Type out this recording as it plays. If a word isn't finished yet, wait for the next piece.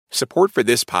Support for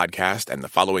this podcast and the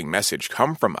following message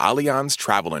come from Allianz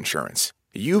Travel Insurance.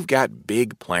 You've got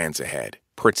big plans ahead.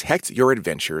 Protect your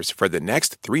adventures for the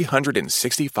next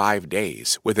 365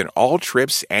 days with an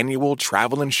all-trips annual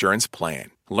travel insurance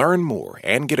plan. Learn more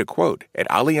and get a quote at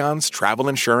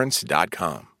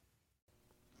AllianzTravelInsurance.com.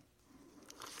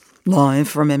 Live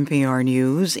from NPR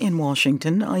News in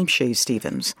Washington, I'm Shay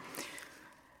Stevens.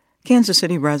 Kansas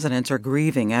City residents are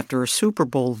grieving after a Super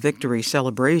Bowl victory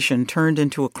celebration turned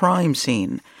into a crime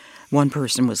scene. One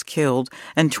person was killed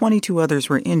and 22 others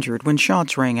were injured when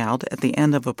shots rang out at the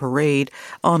end of a parade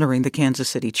honoring the Kansas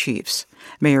City Chiefs.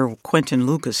 Mayor Quentin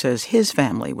Lucas says his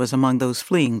family was among those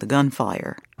fleeing the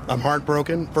gunfire. I'm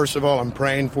heartbroken. First of all, I'm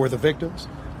praying for the victims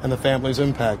and the families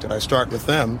impacted. I start with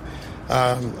them.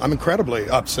 I'm incredibly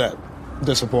upset,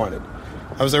 disappointed.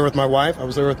 I was there with my wife. I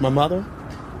was there with my mother.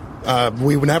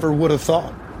 We never would have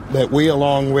thought that we,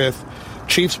 along with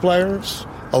Chiefs players,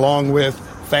 along with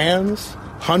fans,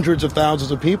 hundreds of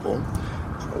thousands of people,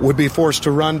 would be forced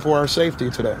to run for our safety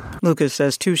today. Lucas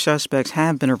says 2 suspects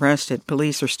have been arrested.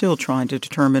 Police are still trying to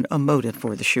determine a motive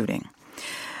for the shooting.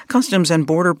 Customs and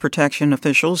Border Protection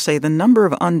officials say the number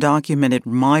of undocumented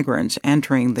migrants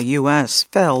entering the U.S.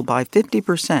 fell by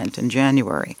 50% in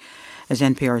January. As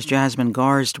NPR's Jasmine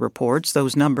Garst reports,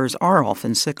 those numbers are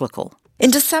often cyclical. In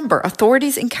December,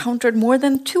 authorities encountered more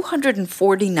than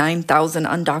 249,000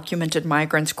 undocumented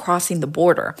migrants crossing the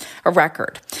border, a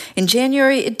record. In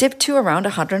January, it dipped to around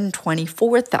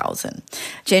 124,000.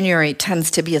 January tends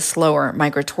to be a slower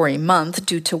migratory month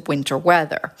due to winter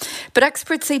weather. But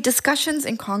experts say discussions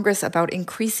in Congress about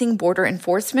increasing border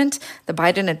enforcement, the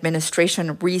Biden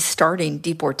administration restarting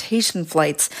deportation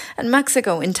flights, and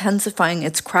Mexico intensifying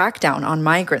its crackdown on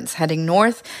migrants heading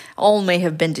north all may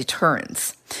have been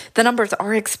deterrents. The numbers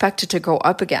are expected to go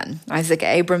up again. Isaac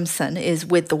Abramson is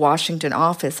with the Washington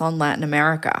office on Latin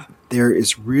America. There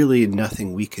is really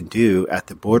nothing we can do at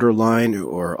the borderline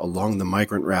or along the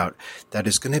migrant route that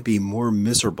is going to be more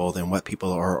miserable than what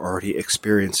people are already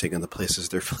experiencing in the places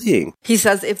they're fleeing. He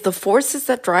says if the forces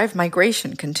that drive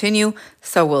migration continue,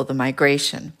 so will the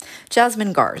migration.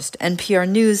 Jasmine Garst, NPR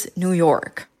News, New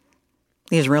York.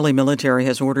 The Israeli military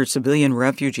has ordered civilian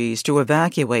refugees to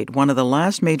evacuate one of the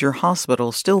last major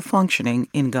hospitals still functioning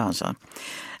in Gaza.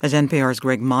 As NPR's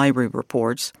Greg Myrie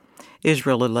reports,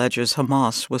 Israel alleges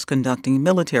Hamas was conducting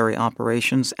military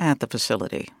operations at the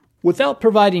facility. Without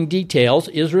providing details,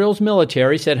 Israel's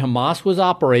military said Hamas was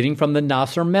operating from the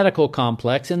Nasser Medical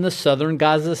Complex in the southern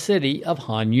Gaza city of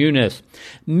Han Yunis.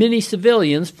 Many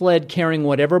civilians fled carrying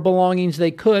whatever belongings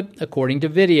they could, according to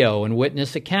video and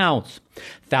witness accounts.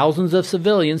 Thousands of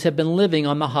civilians have been living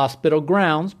on the hospital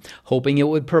grounds, hoping it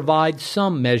would provide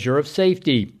some measure of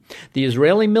safety. The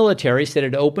Israeli military said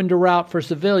it opened a route for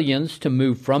civilians to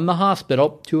move from the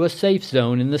hospital to a safe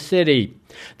zone in the city.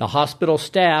 The hospital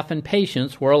staff and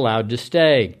patients were allowed to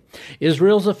stay.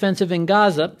 Israel's offensive in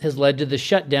Gaza has led to the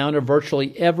shutdown of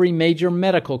virtually every major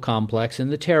medical complex in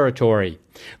the territory.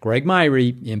 Greg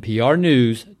Myrie, NPR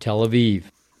News, Tel Aviv.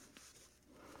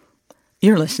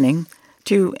 You're listening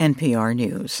to NPR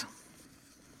News.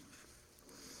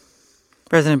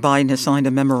 President Biden has signed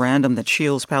a memorandum that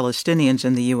shields Palestinians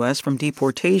in the U.S. from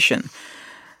deportation.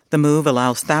 The move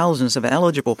allows thousands of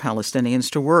eligible Palestinians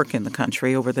to work in the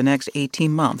country over the next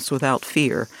 18 months without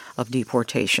fear of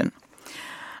deportation.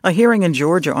 A hearing in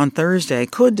Georgia on Thursday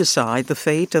could decide the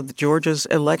fate of Georgia's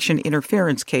election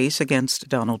interference case against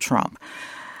Donald Trump.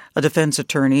 A defense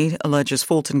attorney alleges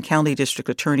Fulton County District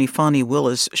Attorney Fani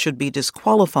Willis should be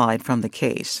disqualified from the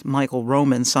case. Michael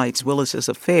Roman cites Willis's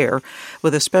affair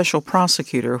with a special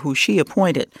prosecutor who she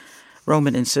appointed.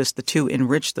 Roman insists the two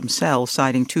enriched themselves,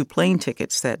 citing 2 plane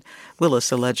tickets that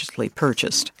Willis allegedly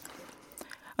purchased.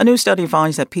 A new study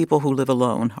finds that people who live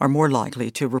alone are more likely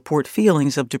to report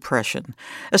feelings of depression,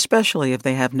 especially if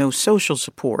they have no social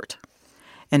support.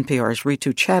 NPR's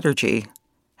Ritu Chatterjee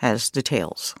has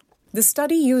details. The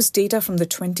study used data from the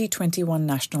 2021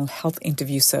 National Health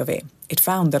Interview Survey. It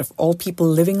found that of all people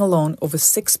living alone, over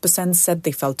 6% said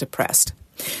they felt depressed.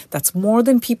 That's more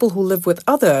than people who live with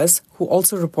others who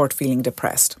also report feeling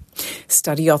depressed.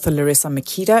 Study author Larissa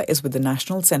Makita is with the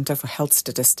National Center for Health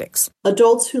Statistics.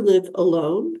 Adults who live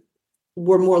alone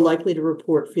were more likely to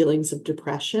report feelings of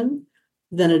depression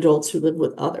than adults who live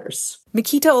with others.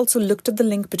 Makita also looked at the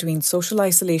link between social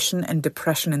isolation and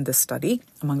depression in this study.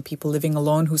 Among people living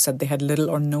alone who said they had little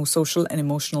or no social and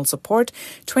emotional support,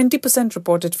 20%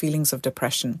 reported feelings of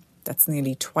depression. That's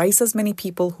nearly twice as many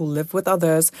people who live with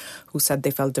others who said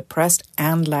they felt depressed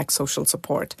and lacked social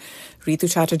support. Ritu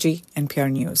Chatterjee,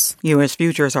 NPR News. U.S.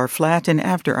 futures are flat in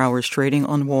after-hours trading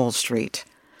on Wall Street.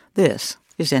 This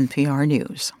is NPR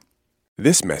News.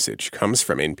 This message comes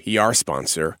from NPR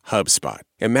sponsor HubSpot.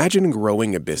 Imagine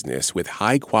growing a business with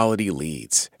high-quality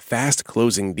leads,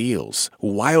 fast-closing deals,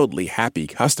 wildly happy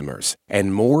customers,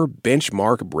 and more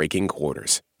benchmark-breaking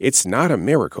quarters. It's not a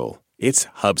miracle, it's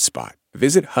HubSpot.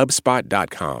 Visit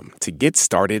HubSpot.com to get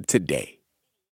started today.